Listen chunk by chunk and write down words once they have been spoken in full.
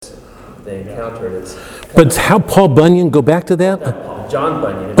they encountered. It's But how Paul Bunyan, go back to that? John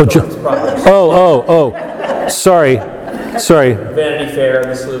Bunyan. Sorry. Vanity Fair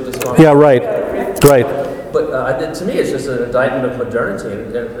and the Salute to Small. Yeah, right. But to me, it's just an indictment of modernity,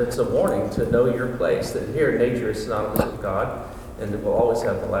 and it's a warning to know your place. That here, nature is synonymous with God, and it will always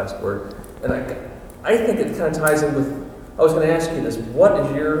have the last word. And I think it kind of ties in with. I was going to ask you this: what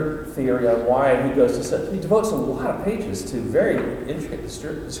is your theory on why he goes to such? He devotes a lot of pages to very intricate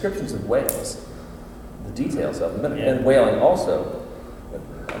descriptions of whales, the details of them, and whaling also.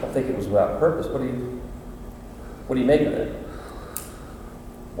 I don't think it was without purpose. What do you make of it?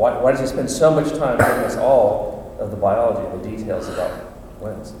 Why does he spend so much time giving us all of the biology and the details about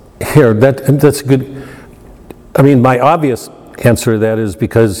whales? Here, that's good. I mean, my obvious answer to that is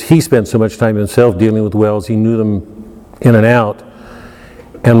because he spent so much time himself dealing with whales, he knew them in and out.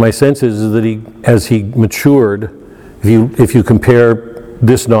 And my sense is that as he matured, if you compare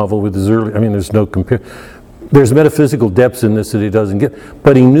this novel with his early, I mean, there's no compare. There's metaphysical depths in this that he doesn't get,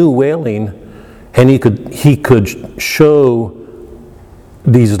 but he knew whaling, and he could show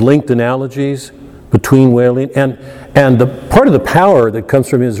these linked analogies between whaling and the part of the power that comes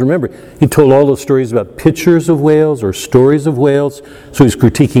from him is, remember, he told all those stories about pictures of whales or stories of whales, so he's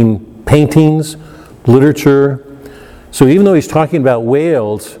critiquing paintings, literature. So even though he's talking about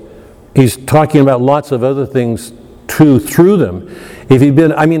whales, he's talking about lots of other things too through them. If he'd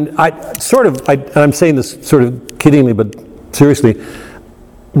been, I mean, I'm saying this sort of kiddingly, but seriously,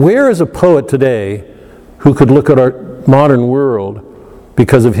 where is a poet today who could look at our modern world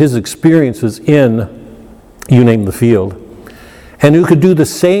because of his experiences in, you name the field, and who could do the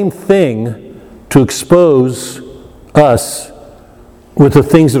same thing to expose us with the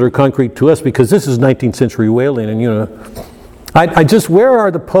things that are concrete to us, because this is 19th century whaling, and where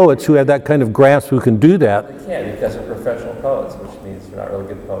are the poets who have that kind of grasp who can do that? They can't, because they're professional poets, which means they're not really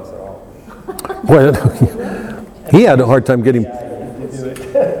good poets at all. Well, he had a hard time getting.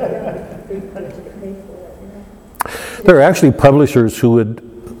 There are actually publishers who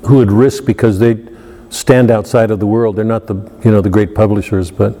would risk because they stand outside of the world. They're not the great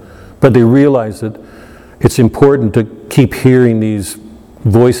publishers, but they realize that it's important to keep hearing these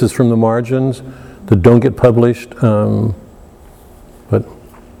voices from the margins that don't get published. But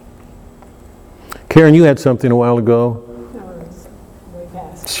Karen, you had something a while ago. No, it was way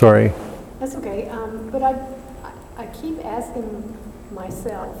past. Sorry. That's okay. But I keep asking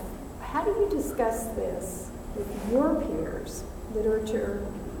myself, how do you discuss this with your peers, literature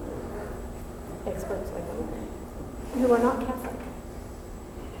experts like them, who are not Catholic?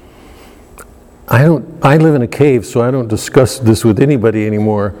 I live in a cave, so I don't discuss this with anybody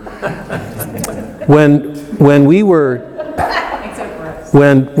anymore. When we were,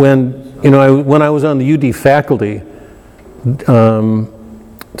 when I was on the UD faculty,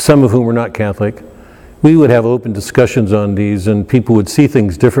 some of whom were not Catholic, we would have open discussions on these, and people would see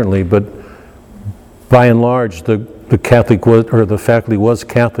things differently. But by and large, the faculty was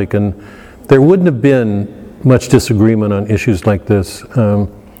Catholic, and there wouldn't have been much disagreement on issues like this.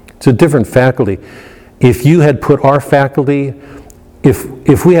 It's a different faculty. If you had put our faculty,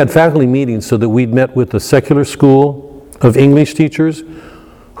 if we had faculty meetings so that we'd met with the secular school of English teachers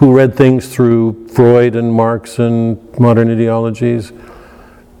who read things through Freud and Marx and modern ideologies,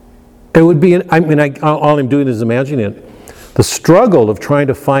 it would be, all I'm doing is imagining it. The struggle of trying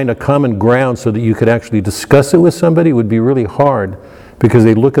to find a common ground so that you could actually discuss it with somebody would be really hard, because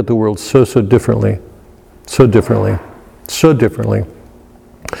they look at the world so differently.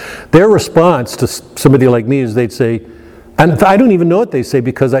 Their response to somebody like me is they'd say, and I don't even know what they say,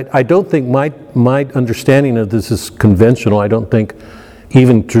 because I don't think my understanding of this is conventional. I don't think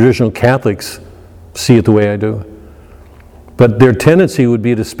even traditional Catholics see it the way I do. But their tendency would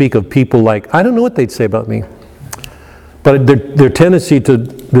be to speak of people like, I don't know what they'd say about me. But their tendency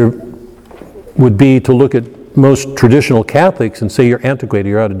would be to look at most traditional Catholics and say, you're antiquated,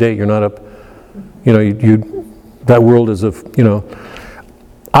 you're out of date, you're not up, that world is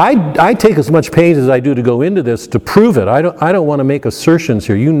I take as much pains as I do to go into this to prove it. I don't want to make assertions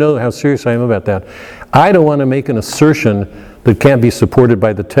here. You know how serious I am about that. I don't want to make an assertion that can't be supported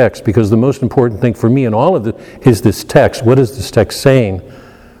by the text, because the most important thing for me in all of it is this text. What is this text saying?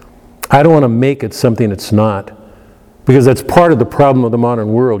 I don't want to make it something it's not, because that's part of the problem of the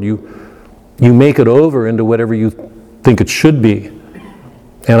modern world. You make it over into whatever you think it should be,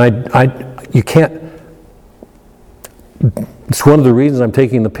 and you can't. It's one of the reasons I'm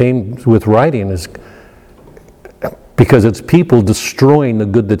taking the pain with writing, is because it's people destroying the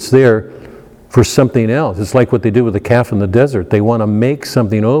good that's there for something else. It's like what they did with the calf in the desert. They want to make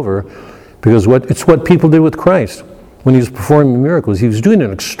something over, because it's what people did with Christ. when he was performing miracles. He was doing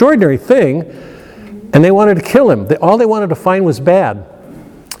an extraordinary thing, and they wanted to kill him. All they wanted to find was bad.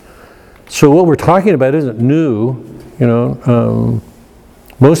 So what we're talking about isn't new, you know.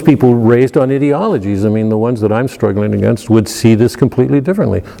 Most people raised on ideologies, I mean, the ones that I'm struggling against would see this completely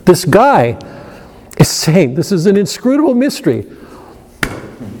differently. This guy is saying this is an inscrutable mystery.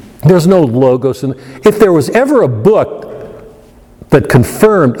 There's no logos. If there was ever a book that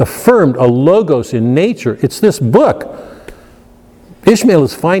affirmed a logos in nature, it's this book. Ishmael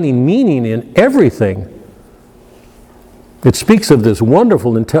is finding meaning in everything. It speaks of this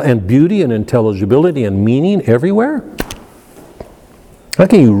wonderful and beauty and intelligibility and meaning everywhere. How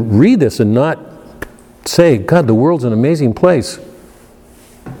can you read this and not say, God, the world's an amazing place?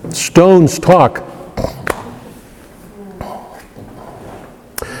 Stones talk.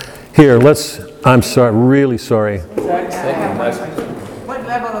 Here, I'm sorry, really sorry. What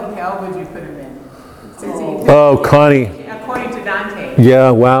level of hell would you put him in? Oh, Connie. According to Dante.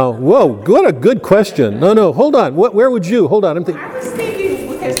 Yeah, wow. Whoa, what a good question. No, hold on. Where would you? Hold on, I'm thinking. I was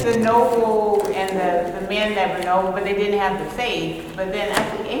thinking because the noble and the men that were noble, but they didn't have the faith. But then I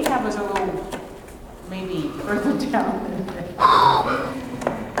think Ahab was a little maybe further down.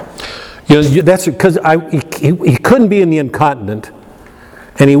 That's because he couldn't be in the incontinent,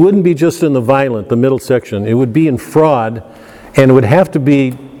 and he wouldn't be just in the violent, the middle section. It would be in fraud, and it would have to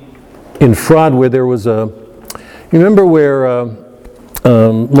be in fraud where there was a. You remember where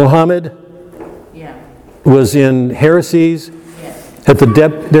Muhammad was in heresies? Yes. At the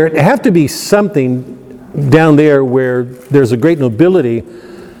depth, there have to be something down there where there's a great nobility,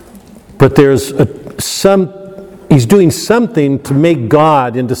 but there's he's doing something to make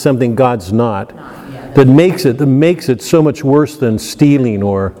God into something God's not. That makes it so much worse than stealing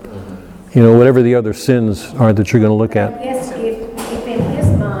or, you know, whatever the other sins are that you're going to look at. I guess if in his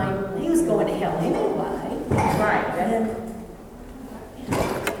mind he was going to hell anyway. Right.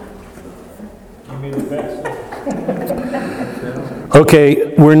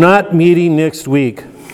 Okay, we're not meeting next week.